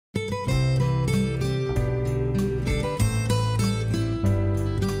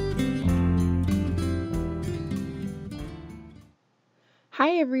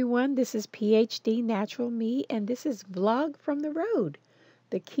Hi everyone, this is PhD Natural Me, and this is Vlog from the Road,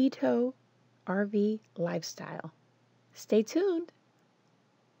 the Keto RV lifestyle. Stay tuned.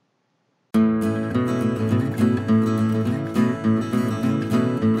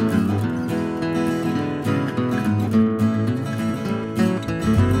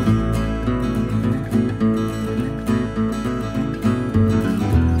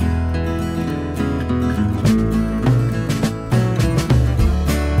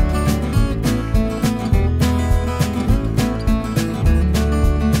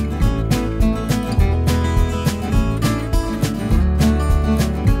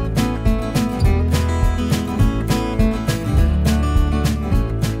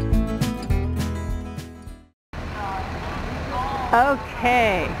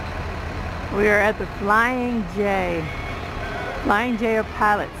 Okay, we are at the FlyingJ. FlyingJ are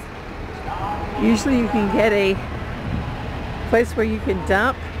pilots. Usually you can get a place where you can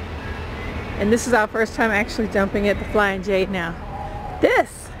dump, and this is our first time actually dumping at the FlyingJ now.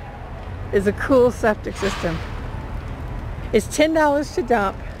 This is a cool septic system. It's $10 to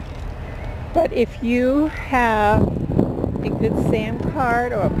dump, but if you have a good SAM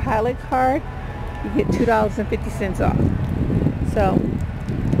card or a pilot card, you get $2.50 off. So,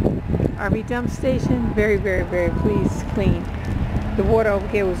 RV dump station, very pleased, clean. The water over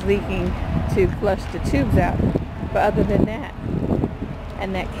here was leaking to flush the tubes out, but other than that,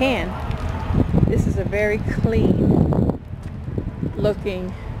 and that can, this is a very clean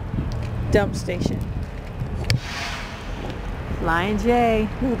looking dump station. FlyingJ,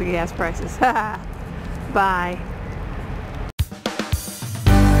 look at the gas prices. Bye.